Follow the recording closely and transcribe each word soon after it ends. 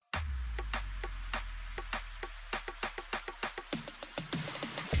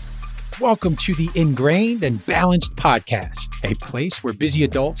Welcome to the Ingrained and Balanced Podcast, a place where busy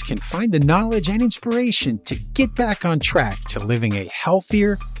adults can find the knowledge and inspiration to get back on track to living a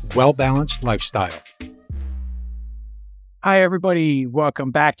healthier, well-balanced lifestyle. Hi, everybody. Welcome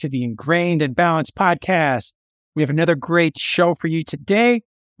back to the Ingrained and Balanced Podcast. We have another great show for you today.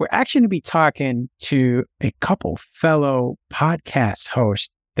 We're actually going to be talking to a couple fellow podcast hosts.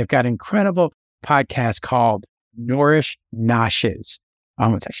 They've got an incredible podcast called Nourish, Noshes.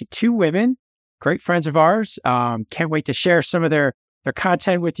 It's actually two women, great friends of ours. Can't wait to share some of their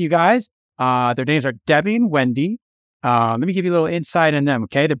content with you guys. Their names are Debbie and Wendy. Let me give you a little insight on them,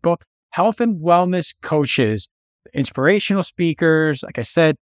 okay? They're both health and wellness coaches, inspirational speakers, like I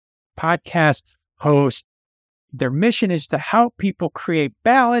said, podcast hosts. Their mission is to help people create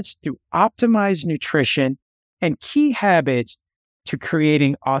balance through optimized nutrition and key habits to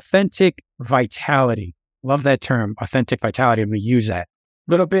creating authentic vitality. Love that term, authentic vitality, and we use that.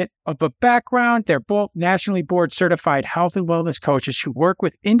 Little bit of a background. They're both nationally board certified health and wellness coaches who work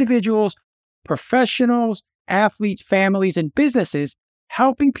with individuals, professionals, athletes, families, and businesses,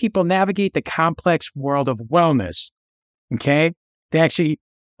 helping people navigate the complex world of wellness. Okay. They actually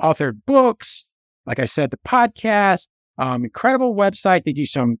authored books, like I said, the podcast, incredible website. They do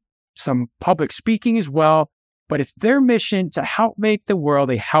some public speaking as well, but it's their mission to help make the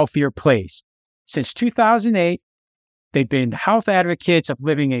world a healthier place. Since 2008, they've been health advocates of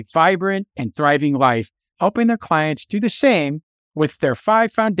living a vibrant and thriving life, helping their clients do the same with their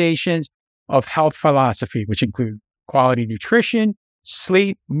 5 foundations of health philosophy, which include quality nutrition,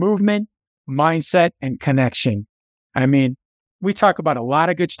 sleep, movement, mindset, and connection. I mean, we talk about a lot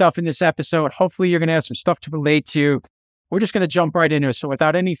of good stuff in this episode. Hopefully, you're going to have some stuff to relate to. We're just going to jump right into it. So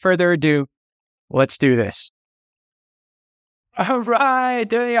without any further ado, let's do this. All right,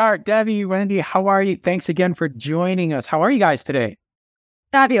 there they are. Debbie, Wendy, how are you? Thanks again for joining us. How are you guys today?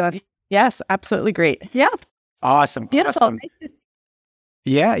 Fabulous. Yes, absolutely great. Yeah. Awesome. Beautiful. Awesome.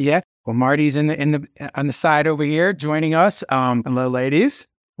 Yeah. Well, Marty's on the side over here joining us. Hello, ladies.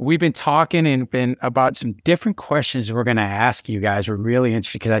 We've been talking about some different questions we're going to ask you guys. We're really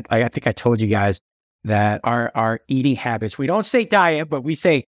interested because I think I told you guys that our eating habits, we don't say diet, but we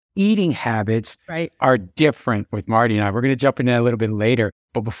say eating habits are different with Marty and I. We're going to jump into that a little bit later.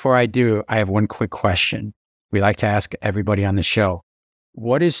 But before I do, I have one quick question we like to ask everybody on the show.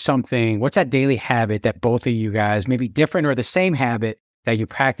 What's that daily habit that both of you guys, maybe different or the same habit that you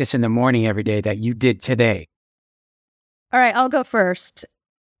practice in the morning every day that you did today? All right, I'll go first.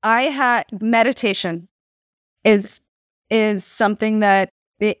 Meditation is something that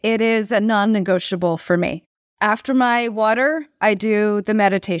it is a non-negotiable for me. After my water, I do the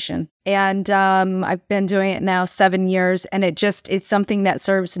meditation, and I've been doing it now 7 years, and it's something that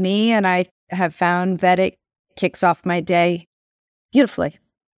serves me, and I have found that it kicks off my day beautifully.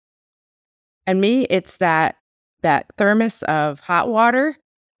 And me, it's that thermos of hot water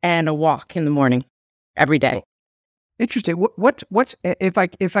and a walk in the morning every day. Interesting. What's if I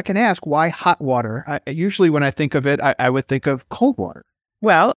can ask, why hot water? Usually when I think of it, I would think of cold water.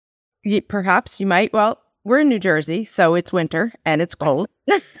 Well, perhaps you might. Well, we're in New Jersey, so it's winter and it's cold.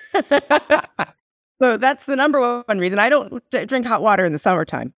 So that's the number one reason. I don't drink hot water in the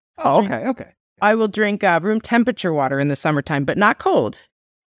summertime. Oh, okay. I will drink room temperature water in the summertime, but not cold.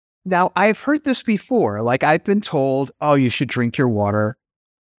 Now, I've heard this before. Like, I've been told, oh, you should drink your water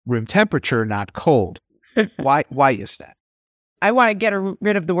room temperature, not cold. Why is that? I want to get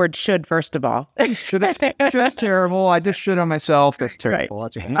rid of the word should, first of all. Should's terrible. I just should on myself. That's terrible.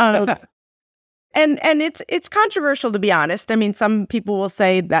 Right. And it's controversial, to be honest. I mean, some people will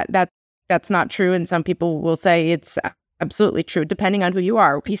say that's not true, and some people will say it's absolutely true, depending on who you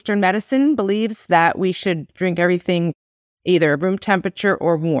are. Eastern medicine believes that we should drink everything either room temperature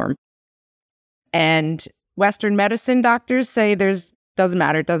or warm. And Western medicine doctors say doesn't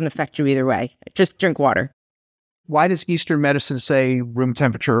matter, it doesn't affect you either way. Just drink water. Why does Eastern medicine say room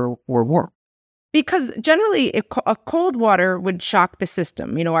temperature or warm? Because generally, a cold water would shock the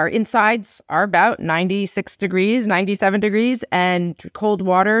system. You know, our insides are about 96 degrees, 97 degrees, and cold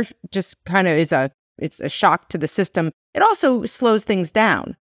water just kind of it's a shock to the system. It also slows things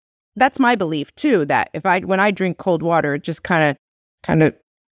down. That's my belief too, that when I drink cold water, it just kind of,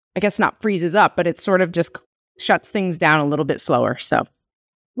 I guess not freezes up, but it sort of just shuts things down a little bit slower. So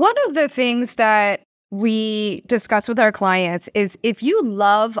one of the things that we discuss with our clients is if you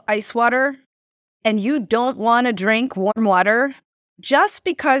love ice water, and you don't want to drink warm water, just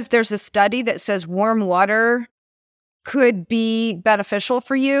because there's a study that says warm water could be beneficial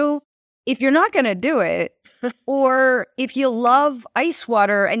for you, if you're not going to do it, Or if you love ice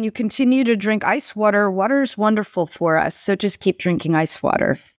water and you continue to drink ice water, water is wonderful for us. So just keep drinking ice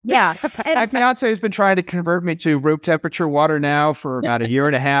water. Yeah. My fiance has been trying to convert me to room temperature water now for about a year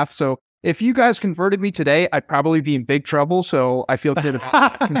and a half. So if you guys converted me today, I'd probably be in big trouble. So I feel good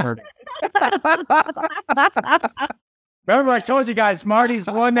about converting. Remember, I told you guys, Marty's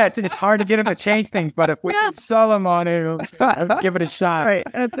the one that it's hard to get him to change things, but if we can sell him on it, let's give it a shot. Right.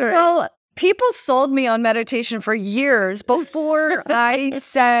 That's right. Well, people sold me on meditation for years before I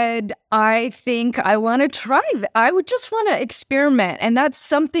said, I think I want to try that. I would just want to experiment. And that's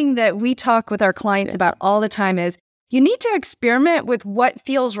something that we talk with our clients about all the time is you need to experiment with what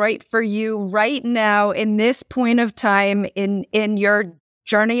feels right for you right now in this point of time in your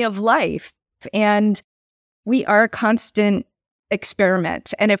journey of life. And we are a constant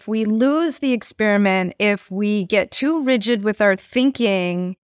experiment. And if we lose the experiment, if we get too rigid with our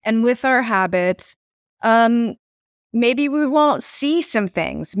thinking and with our habits, maybe we won't see some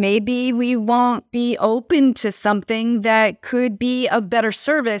things. Maybe we won't be open to something that could be of better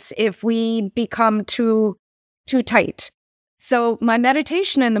service if we become too tight. So my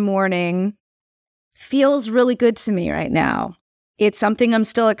meditation in the morning feels really good to me right now. It's something I'm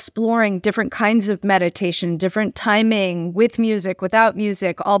still exploring, different kinds of meditation, different timing, with music, without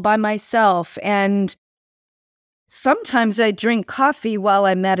music, all by myself. And sometimes I drink coffee while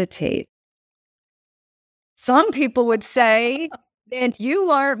I meditate. Some people would say that you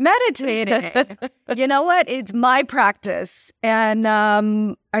aren't meditating. You know what? It's my practice. And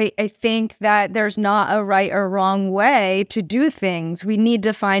I think that there's not a right or wrong way to do things. We need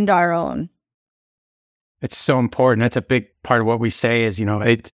to find our own. It's so important. That's a big part of what we say is,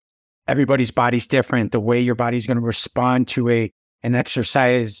 everybody's body's different. The way your body's going to respond to an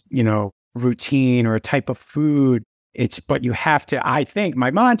exercise, routine or a type of food. But you have to, I think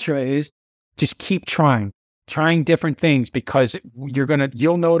my mantra is just keep trying different things because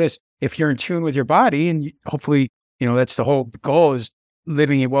you'll notice if you're in tune with your body and hopefully, that's the whole goal is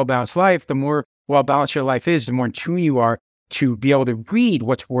living a well-balanced life. The more well-balanced your life is, the more in tune you are to be able to read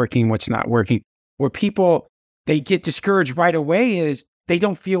what's working, what's not working. Where people, they get discouraged right away is they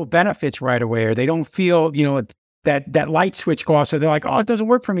don't feel benefits right away, or they don't feel, that light switch go off. So they're like, oh, it doesn't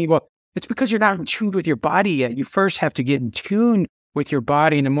work for me. Well, it's because you're not in tune with your body yet. You first have to get in tune with your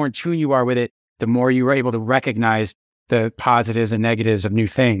body. And the more in tune you are with it, the more you are able to recognize the positives and negatives of new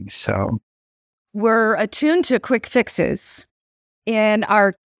things. So we're attuned to quick fixes. And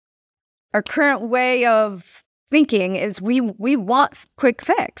our current way of thinking is we want quick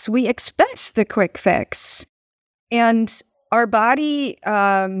fix. We expect the quick fix. And our body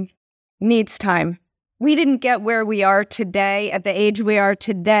needs time. We didn't get where we are today at the age we are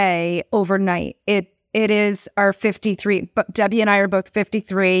today overnight. It is our 53. But Debbie and I are both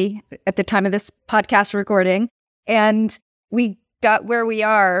 53 at the time of this podcast recording. And we got where we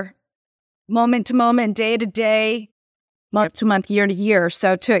are moment to moment, day to day, month to month, year to year.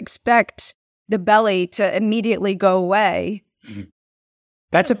 So to expect the belly to immediately go away.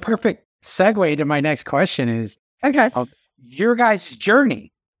 That's a perfect segue to my next question is, okay, your guys'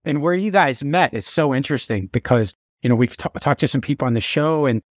 journey and where you guys met is so interesting because, we've talked to some people on the show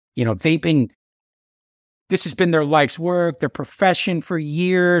and, this has been their life's work, their profession for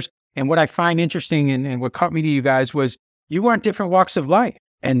years. And what I find interesting and what caught me to you guys was you were in different walks of life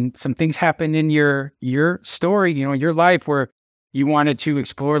and some things happened in your story, your life where you wanted to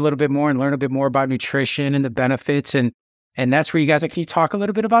explore a little bit more and learn a bit more about nutrition and the benefits. And that's where you guys, can you talk a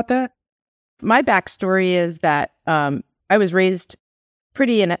little bit about that? My backstory is that I was raised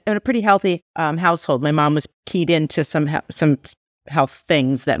in a pretty healthy household. My mom was keyed into some health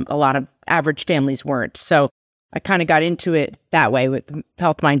things that a lot of average families weren't. So I kind of got into it that way with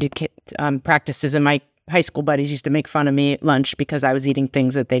health-minded practices. And my high school buddies used to make fun of me at lunch because I was eating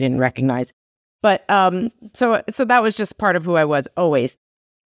things that they didn't recognize. But so that was just part of who I was always.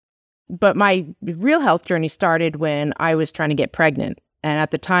 But my real health journey started when I was trying to get pregnant. And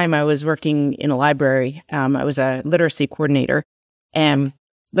at the time I was working in a library. I was a literacy coordinator and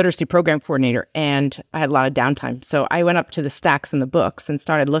literacy program coordinator, and I had a lot of downtime. So I went up to the stacks in the books and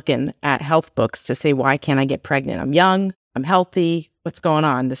started looking at health books to say, why can't I get pregnant? I'm young, I'm healthy. What's going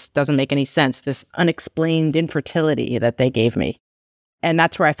on? This doesn't make any sense. This unexplained infertility that they gave me. And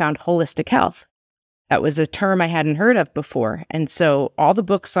that's where I found holistic health. That was a term I hadn't heard of before. And so all the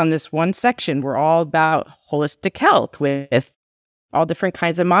books on this one section were all about holistic health with all different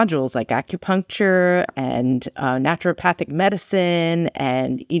kinds of modules like acupuncture and naturopathic medicine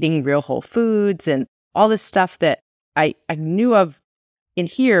and eating real whole foods and all this stuff that I knew of in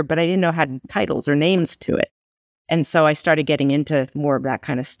here, but I didn't know had titles or names to it. And so I started getting into more of that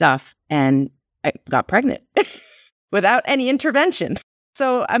kind of stuff. And I got pregnant without any intervention.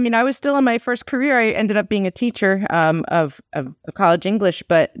 So, I mean, I was still in my first career. I ended up being a teacher of college English,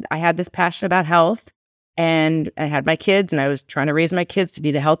 but I had this passion about health, and I had my kids, and I was trying to raise my kids to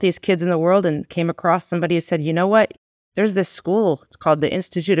be the healthiest kids in the world, and came across somebody who said, you know what? There's this school. It's called the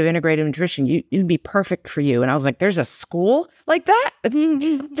Institute of Integrative Nutrition. It'd be perfect for you. And I was like, there's a school like that?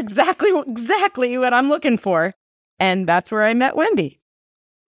 It's exactly what I'm looking for. And that's where I met Wendy.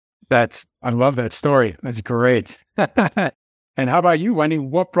 I love that story. That's great. And how about you, Wendy?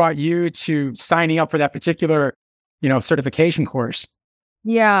 What brought you to signing up for that particular, certification course?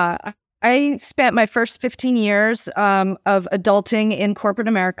 Yeah, I spent my first 15 years of adulting in corporate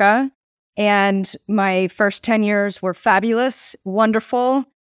America. And my first 10 years were fabulous, wonderful,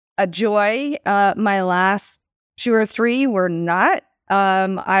 a joy. My last 2 or 3 were not.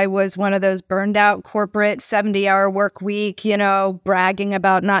 I was one of those burned out corporate 70-hour work week, bragging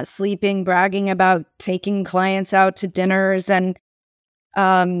about not sleeping, bragging about taking clients out to dinners. And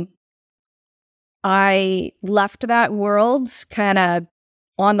I left that world kind of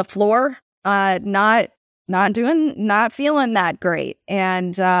on the floor, not feeling that great.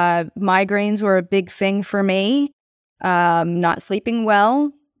 And migraines were a big thing for me. Not sleeping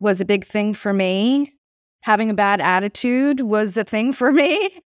well was a big thing for me. Having a bad attitude was a thing for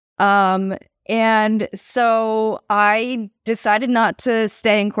me. And so I decided not to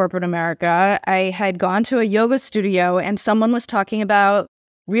stay in corporate America. I had gone to a yoga studio and someone was talking about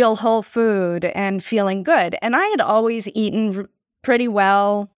real whole food and feeling good. And I had always eaten pretty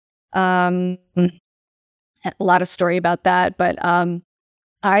well. A lot of story about that, but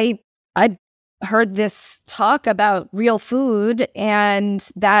I heard this talk about real food and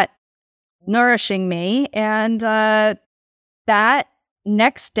that nourishing me, and that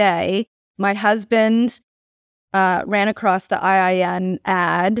next day, my husband ran across the IIN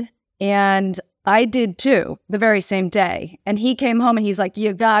ad, and I did too, the very same day. And he came home and he's like,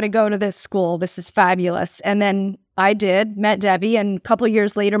 "You got to go to this school. This is fabulous." And then I did, met Debbie, and a couple of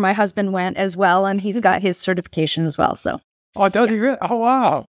years later, my husband went as well, and he's got his certification as well. So, does he really? Oh,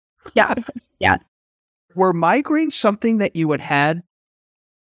 wow. Yeah, yeah. Were migraines something that you had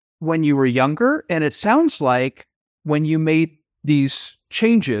when you were younger? And it sounds like when you made these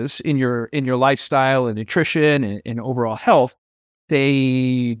changes in your lifestyle and nutrition and overall health,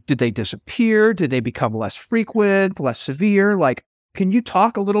 did they disappear? Did they become less frequent, less severe? Like, can you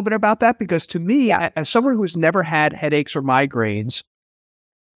talk a little bit about that? Because to me, as someone who's never had headaches or migraines,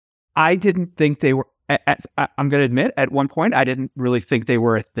 I didn't think they were, I'm going to admit, at one point, I didn't really think they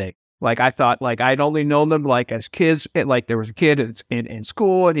were a thing. Like, I thought, like, I'd only known them, like, as kids. Like, there was a kid in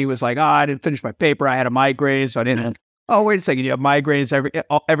school, and he was like, I didn't finish my paper. I had a migraine, so I didn't. Oh, wait a second. You have migraines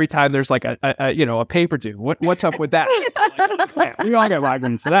every time there's, like, a paper due. What's up with that? Like, we all get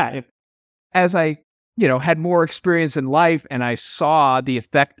migraines for that. As I had more experience in life, and I saw the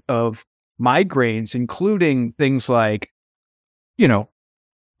effect of migraines, including things like,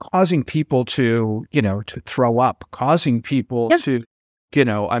 causing people to throw up, causing people to,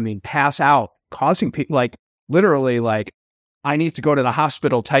 pass out, causing people, like, literally, like, I need to go to the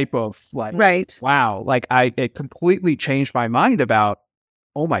hospital type of, like, right. Wow. Like, it completely changed my mind about,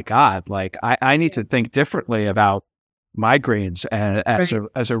 oh my God, like, I need to think differently about migraines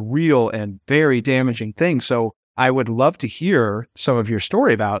as a real and very damaging thing. So I would love to hear some of your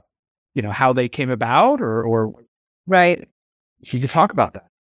story about, how they came about or right. You could talk about that.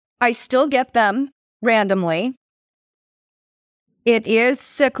 I still get them randomly. It is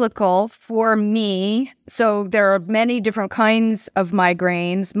cyclical for me. So there are many different kinds of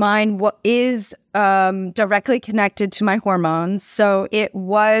migraines. Mine is directly connected to my hormones. So it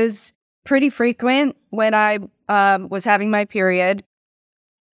was pretty frequent when I was having my period.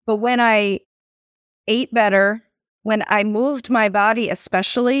 But when I ate better, when I moved my body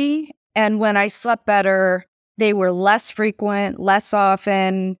especially, and when I slept better, they were less frequent, less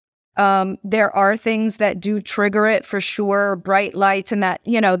often. There are things that do trigger it for sure, bright lights and that,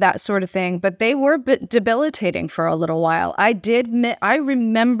 that sort of thing. But they were a bit debilitating for a little while. I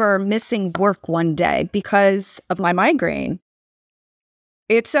remember missing work one day because of my migraine.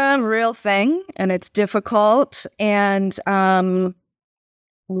 It's a real thing and it's difficult, and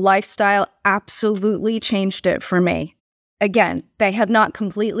lifestyle absolutely changed it for me. Again, they have not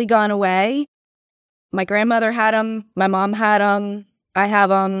completely gone away. My grandmother had them. My mom had them. I have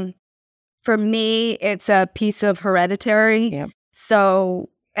them. For me, it's a piece of hereditary. Yeah. So,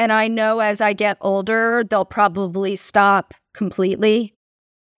 and I know as I get older, they'll probably stop completely.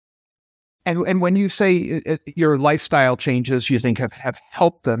 And when you say your lifestyle changes, you think have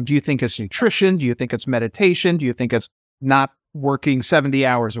helped them, do you think it's nutrition? Do you think it's meditation? Do you think it's not working 70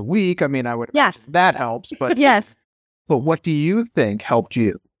 hours a week. I mean, I would imagine that helps, but Yes. But what do you think helped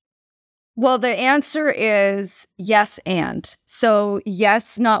you? Well, the answer is yes and. So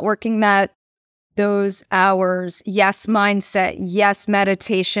yes, not working those hours, yes, mindset, yes,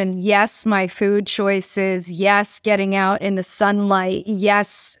 meditation, yes, my food choices, yes, getting out in the sunlight,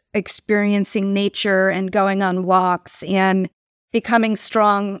 yes, experiencing nature and going on walks and becoming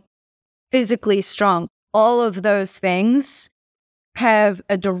strong, physically strong. All of those things have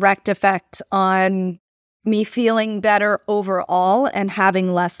a direct effect on me feeling better overall and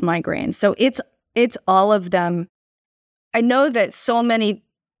having less migraines. So it's all of them. I know that so many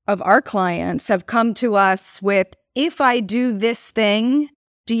of our clients have come to us with, if I do this thing,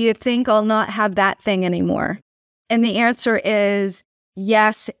 do you think I'll not have that thing anymore? And the answer is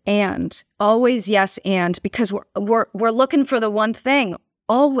yes and. Always yes and, because we're looking for the one thing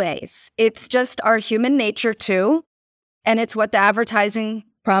always. It's just our human nature too, and it's what the advertising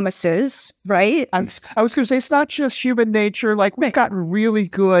promises, right? I was going to say, it's not just human nature. Like, we've gotten really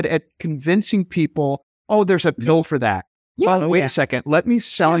good at convincing people, oh, there's a pill for that. Yeah. Wait a second. Let me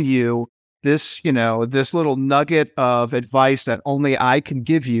sell you this, this little nugget of advice that only I can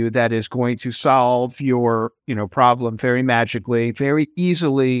give you that is going to solve your, problem very magically, very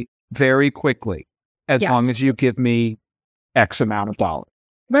easily, very quickly, as long as you give me X amount of dollars.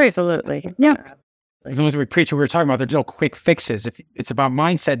 Absolutely. Yeah. As long as we preach what we were talking about, there's no quick fixes. If it's about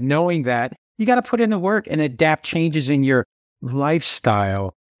mindset, knowing that you got to put in the work and adapt changes in your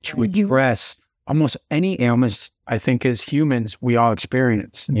lifestyle to address almost any ailments, I think, as humans, we all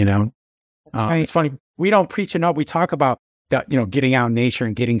experience, It's funny. We don't preach enough. We talk about that, getting out in nature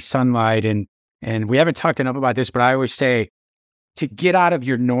and getting sunlight. And we haven't talked enough about this, but I always say to get out of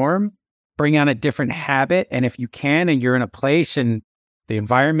your norm, bring on a different habit. And if you can, and you're in a place and the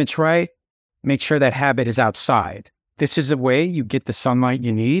environment's right, make sure that habit is outside. This is a way you get the sunlight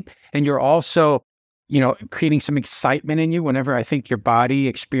you need. And you're also, creating some excitement in you whenever I think your body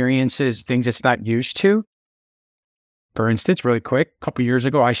experiences things it's not used to. For instance, really quick, a couple of years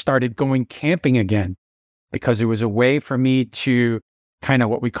ago, I started going camping again because it was a way for me to kind of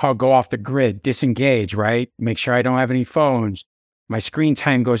what we call go off the grid, disengage, right? Make sure I don't have any phones. My screen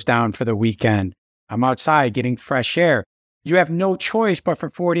time goes down for the weekend. I'm outside getting fresh air. You have no choice but for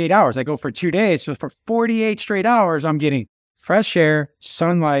 48 hours. I go for 2 days. So for 48 straight hours, I'm getting fresh air,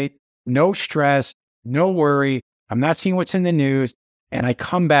 sunlight, no stress, no worry. I'm not seeing what's in the news. And I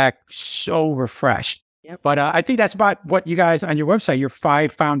come back so refreshed. Yep. But I think that's about what you guys on your website, your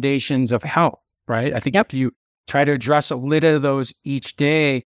 5 foundations of health, right? I think if you try to address a little of those each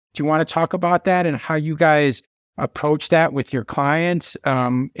day, do you want to talk about that and how you guys approach that with your clients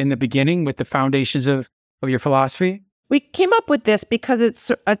in the beginning with the foundations of your philosophy? We came up with this because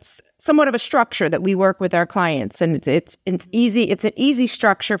it's somewhat of a structure that we work with our clients, and it's easy. It's an easy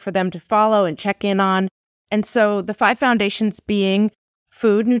structure for them to follow and check in on. And so the 5 foundations being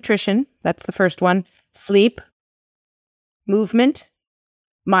food, nutrition, that's the first one, sleep, movement,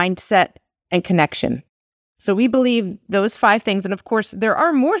 mindset, and connection. So we believe those 5 things, and of course there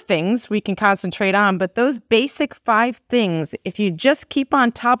are more things we can concentrate on, but those basic 5 things, if you just keep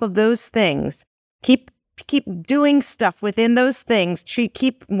on top of those things, keep doing stuff within those things,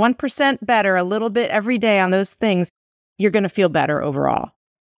 keep 1% better a little bit every day on those things, you're going to feel better overall.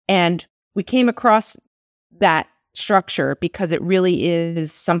 And we came across that structure because it really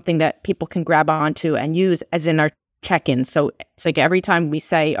is something that people can grab onto and use as in our check-in. So it's like every time we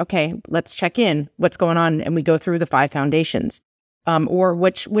say, okay, let's check in, what's going on? And we go through the 5 foundations. Or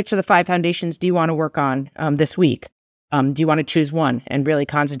which of the 5 foundations do you want to work on this week? Do you want to choose one and really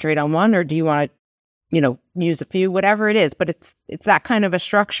concentrate on one? Or do you want to use a few, whatever it is, but it's that kind of a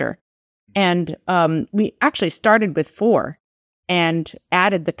structure. And we actually started with 4 and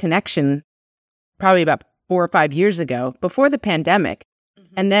added the connection probably about 4 or 5 years ago before the pandemic.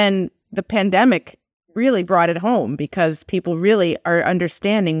 Mm-hmm. And then the pandemic really brought it home because people really are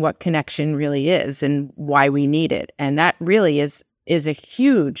understanding what connection really is and why we need it. And that really is a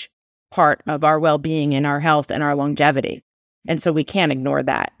huge part of our well-being and our health and our longevity. And so we can't ignore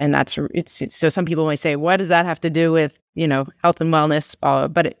that. And so some people may say, what does that have to do with, health and wellness?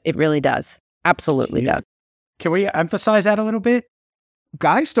 But it really does. Absolutely does. Can we emphasize that a little bit?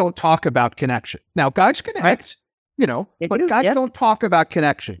 Guys don't talk about connection. Now, guys connect, but guys don't talk about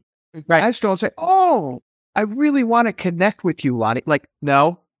connection. Right. Guys don't say, oh, I really want to connect with you, Lonnie. Like,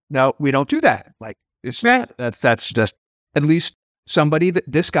 no, we don't do that. Like, that's just at least somebody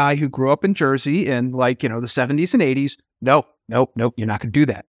this guy who grew up in Jersey in the 70s and 80s. No, you're not going to do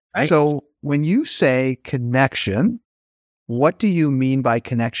that. Right. So when you say connection, what do you mean by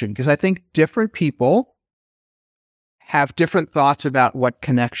connection? Because I think different people have different thoughts about what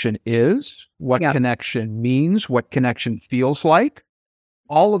connection is, what Yep. connection means, what connection feels like,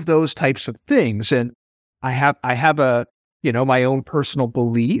 all of those types of things. And I have a, my own personal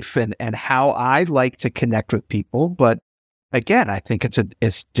belief and how I like to connect with people. But again, I think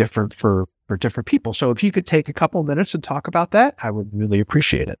it's different for different people. So if you could take a couple minutes and talk about that, I would really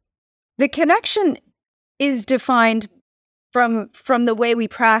appreciate it. The connection is defined from the way we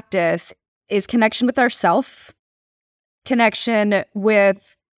practice is connection with ourself, connection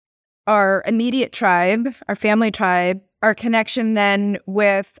with our immediate tribe, our family tribe, our connection then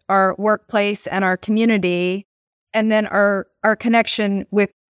with our workplace and our community, and then our connection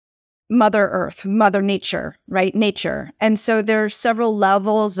with Mother Earth, Mother Nature, right? Nature. And so there's several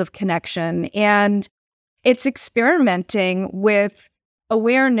levels of connection, and it's experimenting with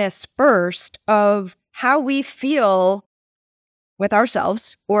awareness first of how we feel with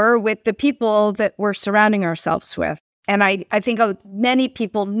ourselves or with the people that we're surrounding ourselves with. And I think many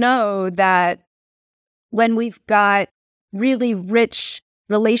people know that when we've got really rich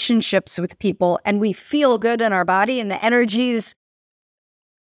relationships with people and we feel good in our body and the energy's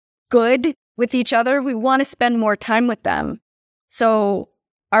good with each other, we want to spend more time with them. So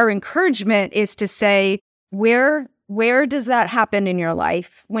our encouragement is to say, where does that happen in your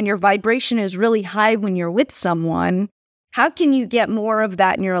life? When your vibration is really high when you're with someone, how can you get more of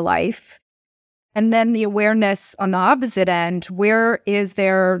that in your life? And then the awareness on the opposite end, where is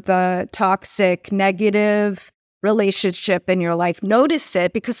there the toxic, negative relationship in your life? Notice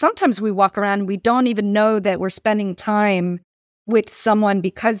it, because sometimes we walk around and we don't even know that we're spending time with someone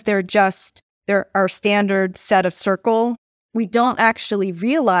because they're our standard set of circle. We don't actually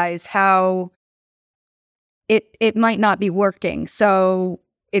realize how it might not be working. So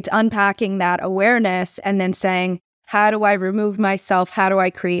it's unpacking that awareness and then saying, how do I remove myself? How do I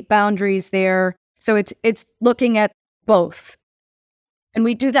create boundaries there? So it's looking at both. And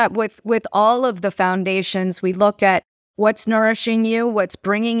we do that with all of the foundations. We look at what's nourishing you, what's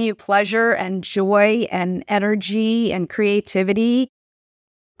bringing you pleasure and joy and energy and creativity.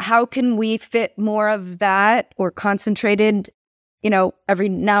 How can we fit more of that, or concentrated, every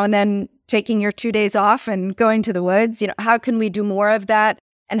now and then taking your 2 days off and going to the woods? How can we do more of that?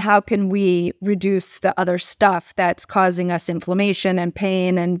 And how can we reduce the other stuff that's causing us inflammation and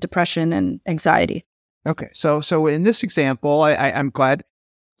pain and depression and anxiety? Okay, so in this example, I'm glad.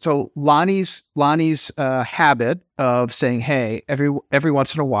 So Lonnie's habit of saying, "Hey, every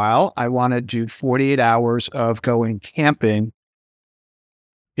once in a while, I want to do 48 hours of going camping,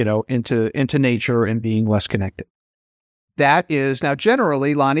 into nature and being less connected." That is now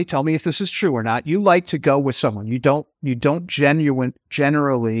generally, Lonnie, tell me if this is true or not. You like to go with someone. You don't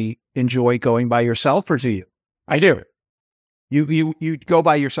generally enjoy going by yourself, or do you? I do. You go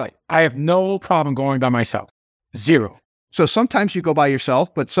by yourself. I have no problem going by myself. Zero. So sometimes you go by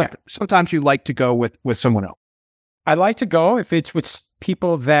yourself, but sometimes you like to go with someone else. I like to go if it's with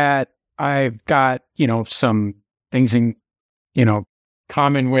people that I've got, some things in,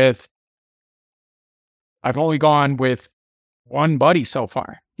 common with. I've only gone with one buddy so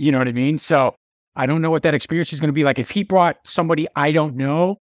far. You know what I mean? So I don't know what that experience is going to be like. If he brought somebody I don't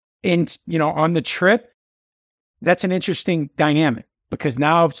know in, on the trip, that's an interesting dynamic, because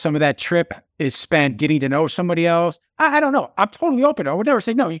now some of that trip is spent getting to know somebody else. I don't know. I'm totally open. I would never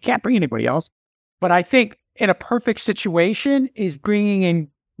say, no, you can't bring anybody else. But I think in a perfect situation is bringing in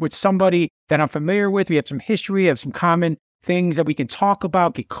with somebody that I'm familiar with. We have some history, have some common things that we can talk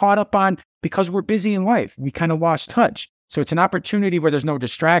about, get caught up on, because we're busy in life. We kind of lost touch. So it's an opportunity where there's no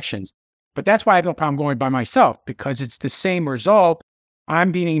distractions. But that's why I have no problem going by myself, because it's the same result.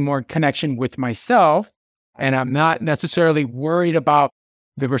 I'm being in more connection with myself, and I'm not necessarily worried about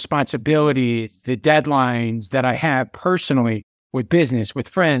the responsibilities, the deadlines that I have personally with business, with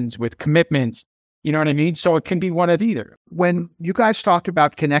friends, with commitments. You know what I mean? So it can be one of either. When you guys talked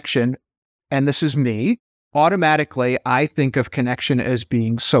about connection, and this is me, automatically I think of connection as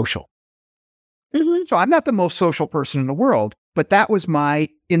being social. Mm-hmm. So I'm not the most social person in the world, but that was my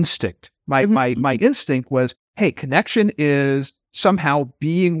instinct. My instinct was, hey, connection is somehow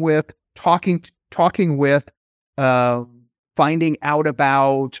being with, talking with, finding out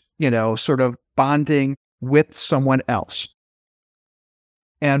about, sort of bonding with someone else.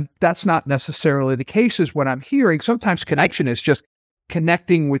 And that's not necessarily the case, is what I'm hearing. Sometimes connection is just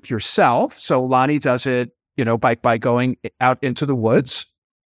connecting with yourself. So Lonnie does it, by going out into the woods.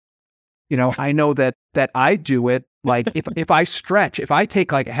 I know that I do it, like if I stretch, if I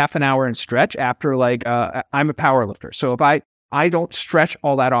take like a half an hour and stretch after, I'm a power lifter. So if I don't stretch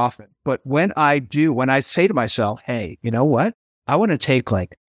all that often, but when I do, when I say to myself, hey, you know what? I want to take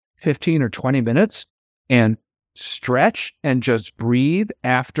like 15 or 20 minutes and stretch and just breathe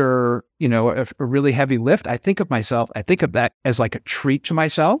after, a really heavy lift, I think of that as like a treat to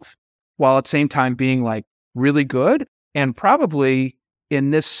myself, while at the same time being like really good. And probably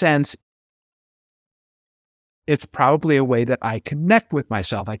in this sense, it's probably a way that I connect with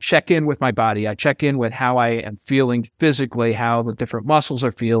myself. I check in with my body. I check in with how I am feeling physically, how the different muscles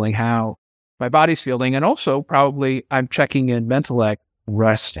are feeling, how my body's feeling. And also probably I'm checking in mentally,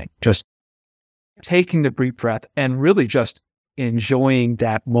 resting, just taking the deep breath and really just enjoying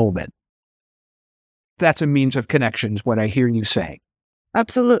that moment. That's a means of connections, what I hear you saying.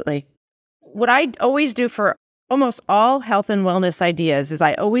 Absolutely. What I always do for almost all health and wellness ideas is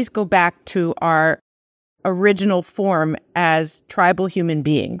I always go back to our original form as tribal human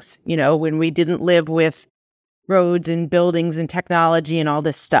beings, when we didn't live with roads and buildings and technology and all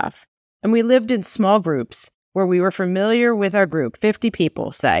this stuff. And we lived in small groups where we were familiar with our group, 50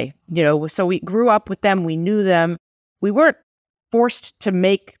 people, say, so we grew up with them, we knew them. We weren't forced to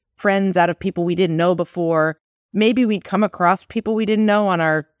make friends out of people we didn't know before. Maybe we'd come across people we didn't know on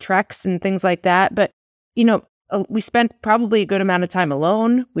our treks and things like that. But, we spent probably a good amount of time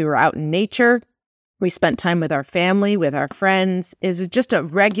alone. We were out in nature. We spent time with our family, with our friends. It's just a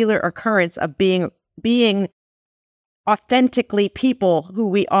regular occurrence of being authentically people who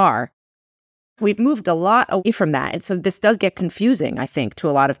we are. We've moved a lot away from that. And so this does get confusing, I think, to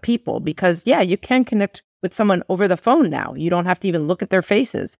a lot of people because, you can connect with someone over the phone now. You don't have to even look at their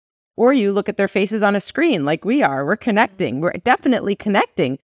faces. Or you look at their faces on a screen like we are. We're connecting. We're definitely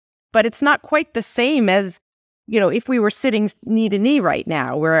connecting. But it's not quite the same as, if we were sitting knee to knee right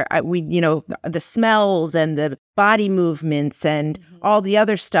now, where the smells and the body movements and all the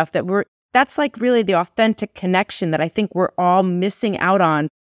other stuff that's like really the authentic connection that I think we're all missing out on.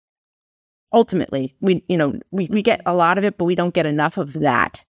 Ultimately, we get a lot of it, but we don't get enough of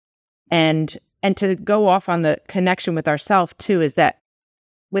that. And to go off on the connection with ourselves too, is that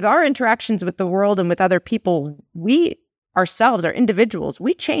with our interactions with the world and with other people, we ourselves are individuals.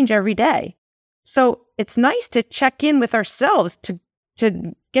 We change every day. So it's nice to check in with ourselves, to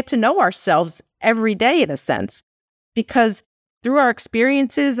get to know ourselves every day in a sense, because through our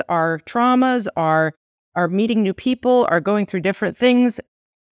experiences, our traumas, our meeting new people, our going through different things,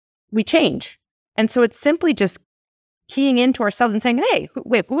 we change. And so it's simply just keying into ourselves and saying, hey,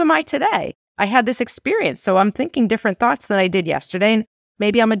 who am I today? I had this experience, so I'm thinking different thoughts than I did yesterday, and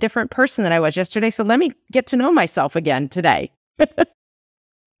maybe I'm a different person than I was yesterday, so let me get to know myself again today.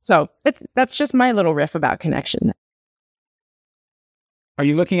 So that's just my little riff about connection. Are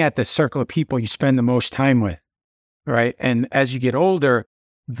you looking at the circle of people you spend the most time with, right? And as you get older,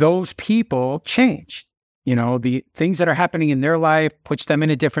 those people change. The things that are happening in their life puts them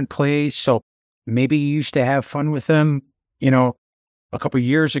in a different place. So maybe you used to have fun with them, a couple of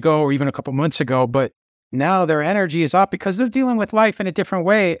years ago or even a couple months ago, but now their energy is up because they're dealing with life in a different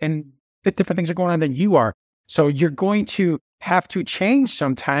way and different things are going on than you are. So you're going to have to change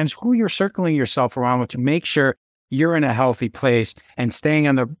sometimes who you're circling yourself around with to make sure you're in a healthy place and staying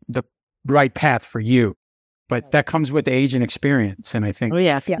on the right path for you. But that comes with age and experience. And I think,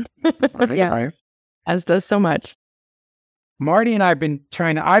 yeah. Right? As does so much. Marty and I've been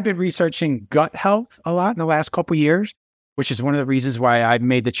researching gut health a lot in the last couple of years, which is one of the reasons why I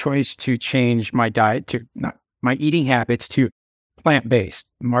made the choice to change my diet my eating habits to plant-based.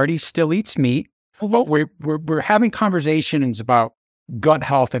 Marty still eats meat, but we're having conversations about gut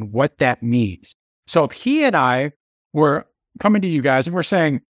health and what that means. So if he and I were coming to you guys and we're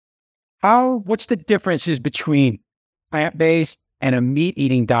saying, what's the differences between plant-based and a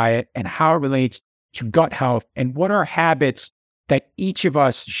meat-eating diet and how it relates to gut health, and what are habits that each of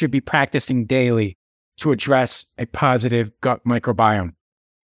us should be practicing daily to address a positive gut microbiome?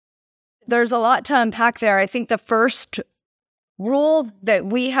 There's a lot to unpack there. I think the first rule that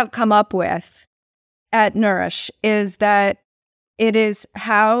we have come up with at Nourish is that it is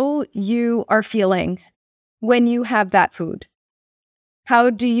how you are feeling when you have that food. How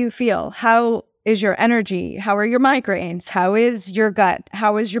do you feel? How is your energy? How are your migraines? How is your gut?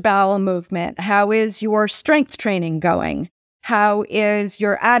 How is your bowel movement? How is your strength training going? How is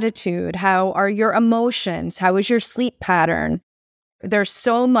your attitude? How are your emotions? How is your sleep pattern? There's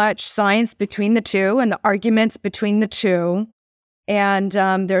so much science between the two and the arguments between the two. And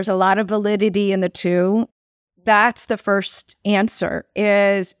there's a lot of validity in the two. That's the first answer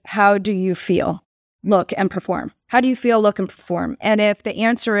is how do you feel, look, and perform? How do you feel, look, and perform? And if the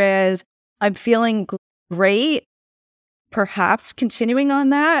answer is I'm feeling great, perhaps continuing on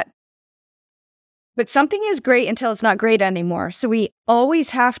that. But something is great until it's not great anymore. So we always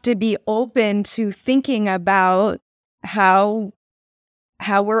have to be open to thinking about how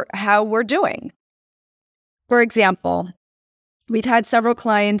we're doing. for example, we've had several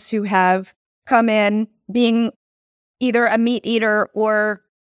clients who have come in being either a meat eater or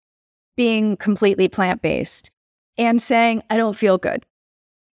being completely plant-based and saying, I don't feel good.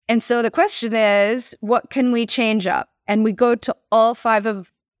 And so the question is, what can we change up? And we go to all 5 of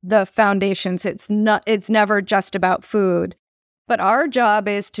the foundations. It's never just about food. But our job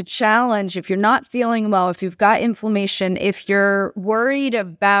is to challenge if you're not feeling well, if you've got inflammation, if you're worried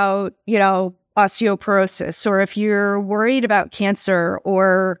about, osteoporosis, or if you're worried about cancer,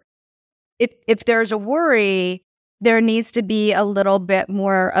 or if there's a worry, there needs to be a little bit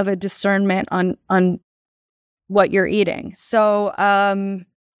more of a discernment on what you're eating. So,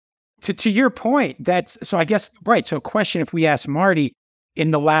 to your point, so I guess, right. So a question, if we ask Marty,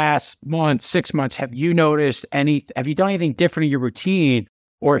 in the last month, 6 months, have you noticed have you done anything different in your routine?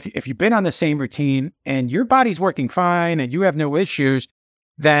 Or if you've been on the same routine and your body's working fine and you have no issues,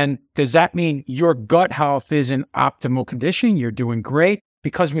 then does that mean your gut health is in optimal condition? You're doing great?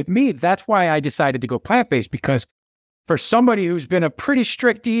 Because with me, that's why I decided to go plant-based, because for somebody who's been a pretty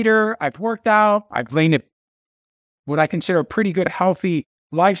strict eater, I've worked out, I've laid what I consider a pretty good, healthy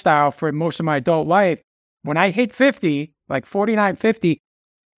lifestyle for most of my adult life. When I hit 50, like 49, 50,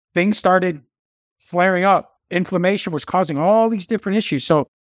 things started flaring up. Inflammation was causing all these different issues. So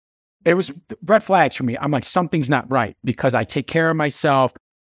it was red flags for me. I'm like, something's not right, because I take care of myself.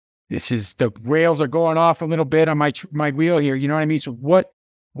 The rails are going off a little bit on my wheel here. You know what I mean? So what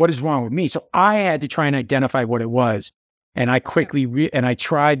is wrong with me? So I had to try and identify what it was. And I quickly, and I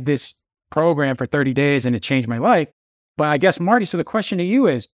tried this program for 30 days and it changed my life. But I guess, Marty, so the question to you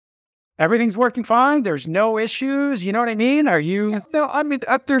is, everything's working fine? There's no issues? You know what I mean? Are you? Yeah, no, I mean,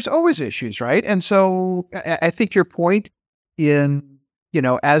 there's always issues, right? And so I think your point in,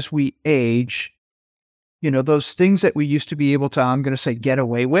 as we age, those things that we used to be able to, I'm going to say, get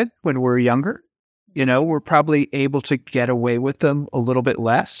away with when we were younger, we're probably able to get away with them a little bit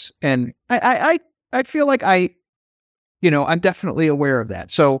less. And I feel like I'm definitely aware of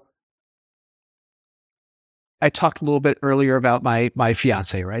that. So I talked a little bit earlier about my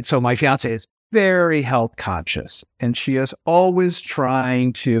fiance, right? So my fiance is very health conscious, and she is always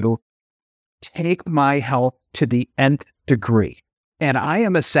trying to take my health to the nth degree. And I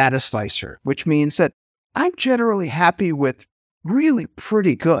am a satisficer, which means that I'm generally happy with really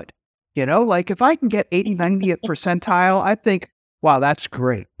pretty good. Like if I can get 80, 90th percentile, I think, wow, that's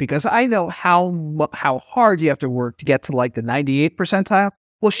great, because I know how hard you have to work to get to like the 98th percentile.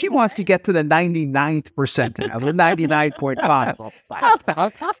 Well, she wants to get to the 99th percentile, the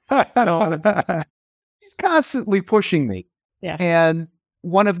 99.5. She's constantly pushing me. Yeah. And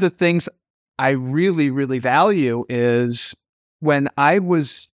one of the things I really, really value is when I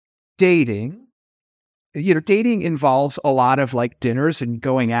was dating, dating involves a lot of like dinners and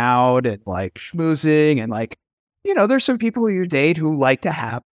going out and like schmoozing. And like, there's some people you date who like to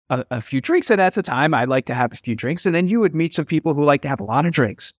have a few drinks. And at the time, I like to have a few drinks. And then you would meet some people who like to have a lot of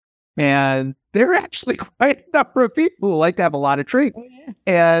drinks. And there are actually quite a number of people who like to have a lot of drinks. Oh, yeah.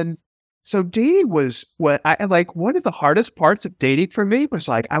 And so dating was what I like. One of the hardest parts of dating for me was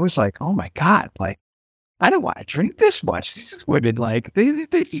like, I was like, oh my God, like, I don't want to drink this much. These women, like, they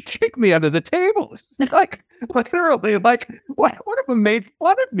take me under the table. It's like, literally, like, one of them made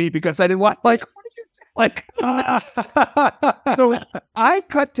fun of me because I didn't want, like, what did you say? Like, so I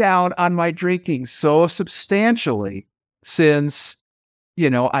cut down on my drinking so substantially since,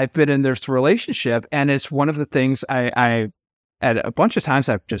 I've been in this relationship. And it's one of the things I at a bunch of times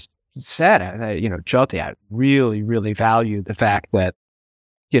I've just said, Jyoti, I really, really value the fact that,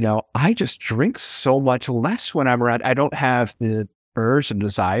 I just drink so much less when I'm around. I don't have the urge and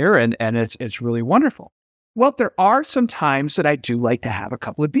desire, and it's really wonderful. Well, there are some times that I do like to have a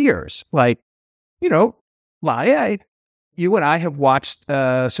couple of beers. Like, Laya, you and I have watched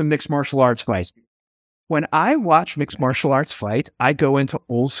some mixed martial arts fights. When I watch mixed martial arts fights, I go into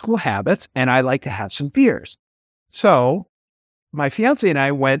old school habits, and I like to have some beers. So my fiance and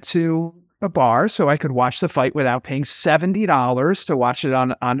I went to a bar so I could watch the fight without paying $70 to watch it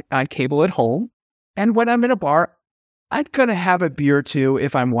on cable at home. And when I'm in a bar, I'm going to have a beer or two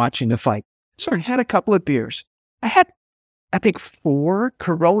if I'm watching the fight. So I had a couple of beers. I had, I think, 4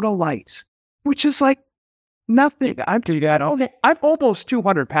 Corona Lights, which is like nothing. I'm almost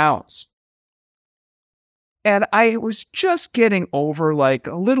 200 pounds. And I was just getting over like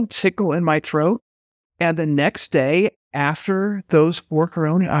a little tickle in my throat. And the next day after those 4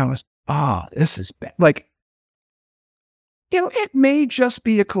 Corona, I was, this is bad. Like, it may just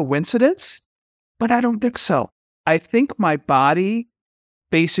be a coincidence, but I don't think so. I think my body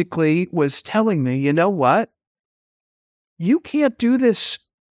basically was telling me, you know what? You can't do this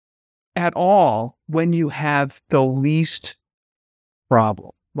at all when you have the least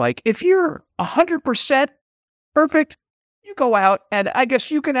problem. Like if you're 100% perfect, you go out and I guess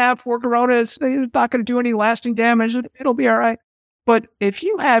you can have 4 Coronas. It's not going to do any lasting damage. It'll be all right. But if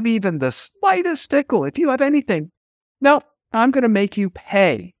you have even the slightest tickle, if you have anything, no, I'm going to make you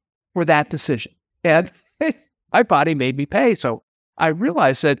pay for that decision. And my body made me pay. So I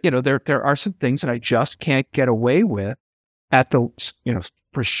realized that, there are some things that I just can't get away with at the,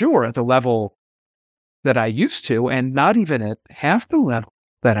 for sure at the level that I used to, and not even at half the level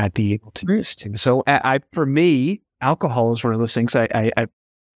that I'd be able to use to. So for me, alcohol is one of those things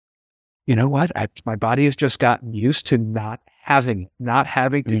you know what? My body has just gotten used to not having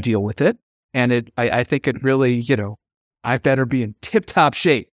to deal with it. And I think it really, I better be in tip top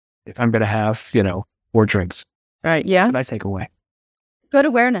shape if I'm going to have, 4 drinks. Right. Yeah. What I take away. Good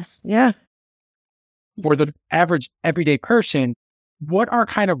awareness. Yeah. For the average everyday person, what are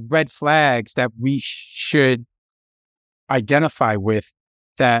kind of red flags that we should identify with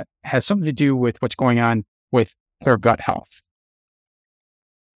that has something to do with what's going on with their gut health?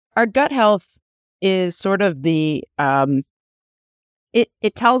 Our gut health is sort of the,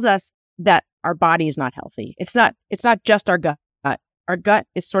 it tells us that our body is not healthy. It's not just our gut. Our gut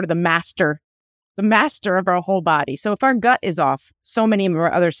is sort of the master of our whole body. So if our gut is off, so many of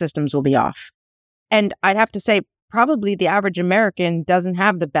our other systems will be off. And I'd have to say, probably the average American doesn't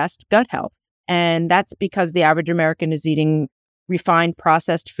have the best gut health. And that's because the average American is eating refined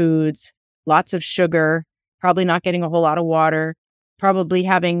processed foods, lots of sugar, probably not getting a whole lot of water, probably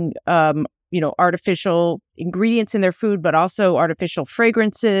having, artificial ingredients in their food, but also artificial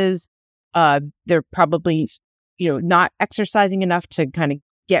fragrances. They're probably, not exercising enough to kind of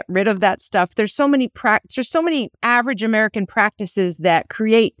get rid of that stuff. There's so many average American practices that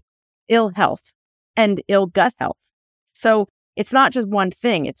create ill health and ill gut health. So it's not just one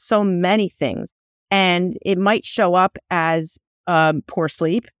thing, it's so many things. And it might show up as poor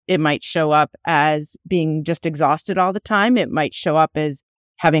sleep. It might show up as being just exhausted all the time. It might show up as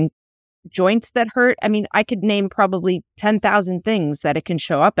having joints that hurt. I mean, I could name probably 10,000 things that it can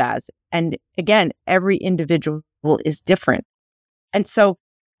show up as. And again, every individual is different. And so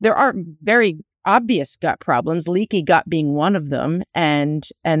there are very obvious gut problems, leaky gut being one of them. And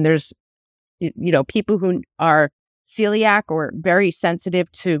there's, people who are celiac or very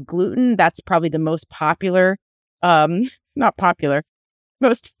sensitive to gluten. That's probably the most popular,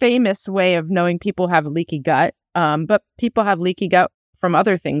 most famous way of knowing people have leaky gut. But people have leaky gut from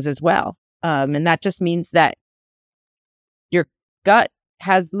other things as well. And that just means that your gut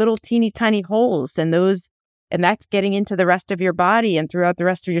has little teeny tiny holes and that's getting into the rest of your body and throughout the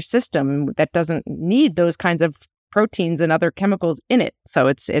rest of your system that doesn't need those kinds of proteins and other chemicals in it. So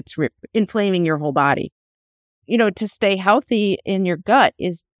it's inflaming your whole body. To stay healthy in your gut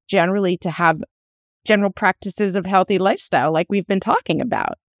is generally to have general practices of healthy lifestyle, like we've been talking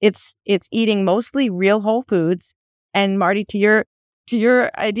about. It's eating mostly real whole foods. And Marty, to your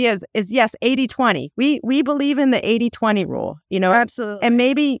ideas is yes, 80-20. We believe in the 80-20 rule, Absolutely. And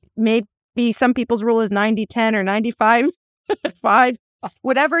maybe some people's rule is 90-10 or 95-5,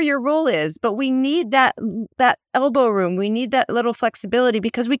 whatever your rule is. But we need that elbow room. We need that little flexibility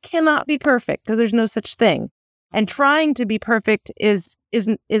because we cannot be perfect because there's no such thing. And trying to be perfect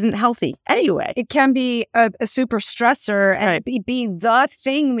isn't healthy anyway. It can be a super stressor and be the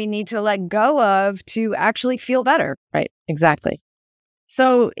thing we need to let go of to actually feel better. Right, exactly.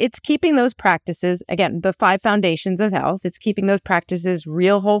 So it's keeping those practices, again, the 5 foundations of health. It's keeping those practices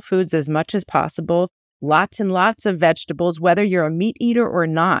real whole foods as much as possible. Lots and lots of vegetables, whether you're a meat eater or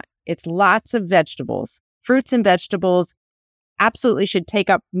not. It's lots of vegetables. Fruits and vegetables absolutely should take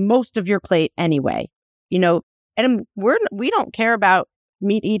up most of your plate anyway. And we don't care about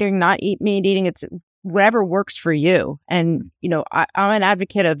meat eating, not meat eating. It's whatever works for you. And, I'm an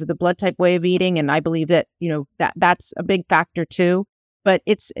advocate of the blood type way of eating. And I believe that, that's a big factor too. But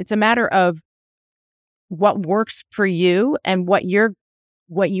it's a matter of what works for you and what your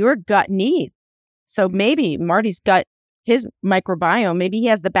gut needs. So maybe Marty's gut, his microbiome, maybe he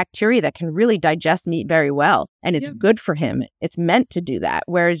has the bacteria that can really digest meat very well, and it's good for him. It's meant to do that.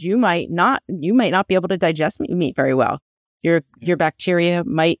 Whereas you might not be able to digest meat very well. Your bacteria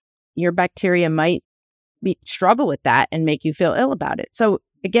might struggle with that and make you feel ill about it. So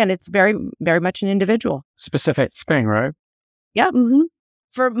again, it's very, very much an individual Specific thing, right? Yeah. Mm-hmm.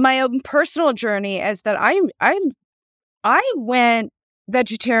 For my own personal journey is that I went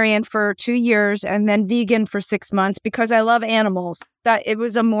vegetarian for 2 years and then vegan for 6 months because I love animals. That it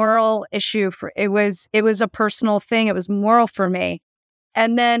was a moral issue it was a personal thing. It was moral for me.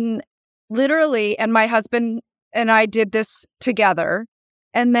 And then literally, and my husband and I did this together.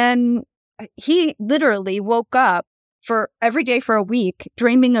 And then he literally woke up for every day for a week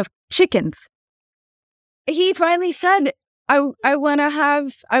dreaming of chickens. He finally said, I want to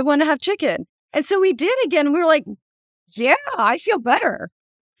have chicken. And so we did again. We were like, yeah, I feel better.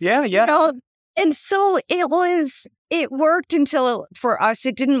 Yeah. You know? And so it worked until for us,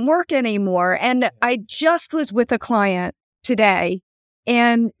 it didn't work anymore. And I just was with a client today,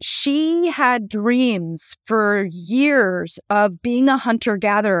 and she had dreams for years of being a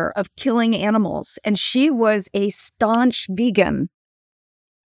hunter-gatherer, of killing animals. And she was a staunch vegan.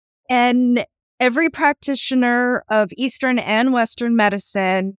 And every practitioner of Eastern and Western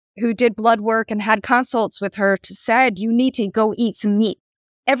medicine who did blood work and had consults with her said, you need to go eat some meat.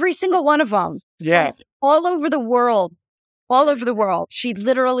 Every single one of them. Yeah. All over the world. All over the world. She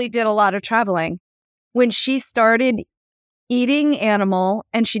literally did a lot of traveling. When she started eating animal,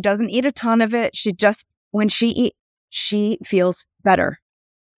 and she doesn't eat a ton of it, when she eats, she feels better.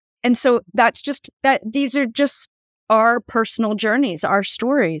 And so that's just that. These are just our personal journeys, our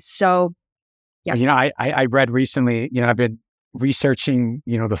stories. So, yeah. You know, I read recently, you know, I've been researching,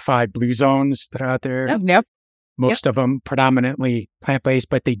 you know, the 5 blue zones that are out there. Yep. Most of them predominantly plant-based,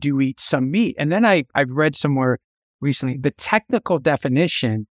 but they do eat some meat. And then I've read somewhere recently, the technical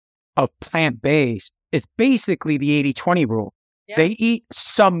definition of plant-based is basically the 80-20 rule. Yeah. They eat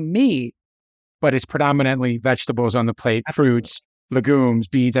some meat, but it's predominantly vegetables on the plate, fruits, legumes,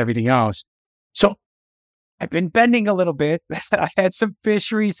 beans, everything else. So I've been bending a little bit. I had some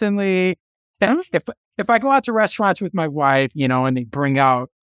fish recently. If I go out to restaurants with my wife, you know, and they bring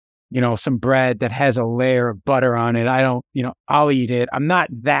out, you know, some bread that has a layer of butter on it, I don't, you know, I'll eat it. I'm not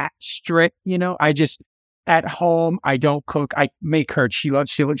that strict, you know. I just, at home, I don't cook. I make her. She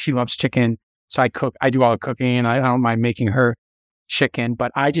loves chicken, so I cook. I do all the cooking. I don't mind making her chicken,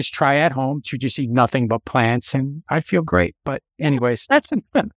 but I just try at home to just eat nothing but plants, and I feel great. But anyways, that's.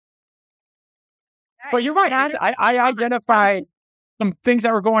 But you're right. I identified some things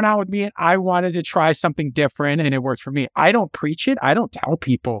that were going on with me, and I wanted to try something different, and it worked for me. I don't preach it. I don't tell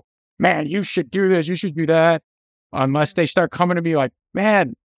people, man, you should do this, you should do that, unless they start coming to me like,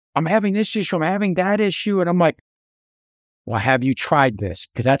 man, I'm having this issue, I'm having that issue. And I'm like, well, have you tried this?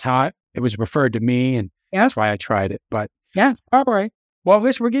 Because that's how it was referred to me, and that's why I tried it. But yeah, all right. Well,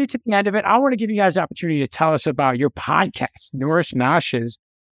 listen, we're getting to the end of it. I want to give you guys the opportunity to tell us about your podcast, Nourish, Noshes,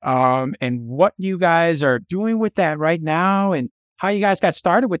 and what you guys are doing with that right now, and how you guys got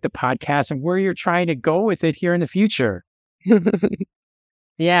started with the podcast, and where you're trying to go with it here in the future.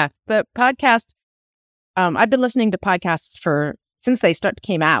 Yeah, the podcast, I've been listening to podcasts since they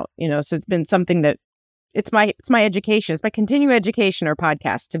came out, you know, so it's been something that it's my education. It's my continuing education or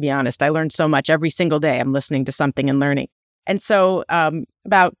podcast, to be honest. I learned so much every single day. I'm listening to something and learning. And so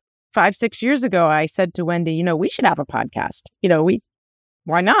about 5-6 years ago, I said to Wendy, you know, we should have a podcast. You know,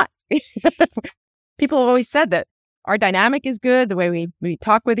 why not? People have always said that our dynamic is good, the way we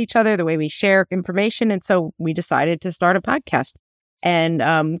talk with each other, the way we share information. And so we decided to start a podcast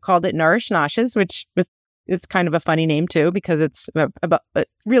and called it Nourish, Noshes, which it's kind of a funny name too, because it's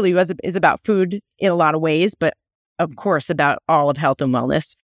is about food in a lot of ways, but of course about all of health and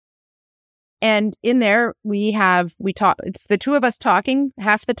wellness. And in there we talk, it's the two of us talking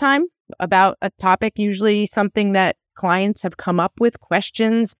half the time about a topic, usually something that clients have come up with,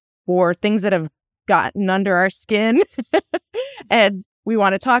 questions or things that have gotten under our skin and we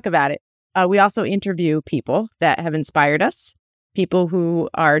want to talk about it. We also interview people that have inspired us, people who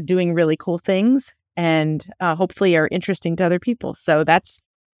are doing really cool things and hopefully are interesting to other people. So that's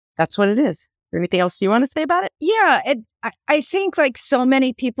what it is. Is there anything else you want to say about it? Yeah, I think like so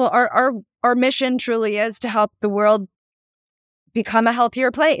many people, our mission truly is to help the world become a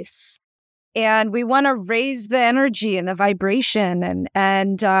healthier place. And we want to raise the energy and the vibration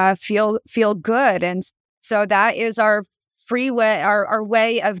and feel good. And so that is our free way, our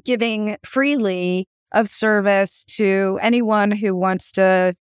way of giving freely of service to anyone who wants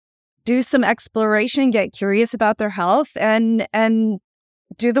to do some exploration, get curious about their health, and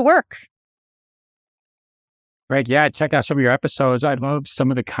do the work. Right. Yeah. Check out some of your episodes. I love some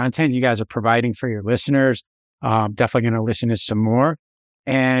of the content you guys are providing for your listeners. Definitely going to listen to some more.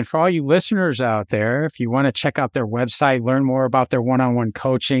 And for all you listeners out there, if you want to check out their website, learn more about their one-on-one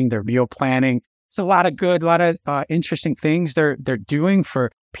coaching, their meal planning, it's a lot of interesting things they're doing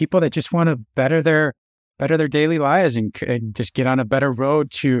for people that just want to better their daily lives and just get on a better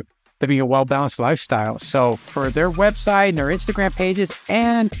road to living a well-balanced lifestyle. So for their website and their Instagram pages,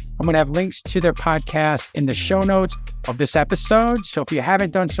 and I'm going to have links to their podcast in the show notes of this episode. So if you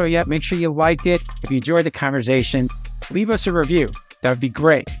haven't done so yet, make sure you liked it. If you enjoyed the conversation, leave us a review. That would be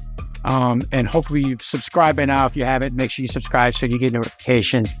great. And hopefully you've subscribed by now. If you haven't, make sure you subscribe so you get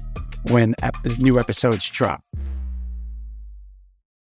notifications when the new episodes drop.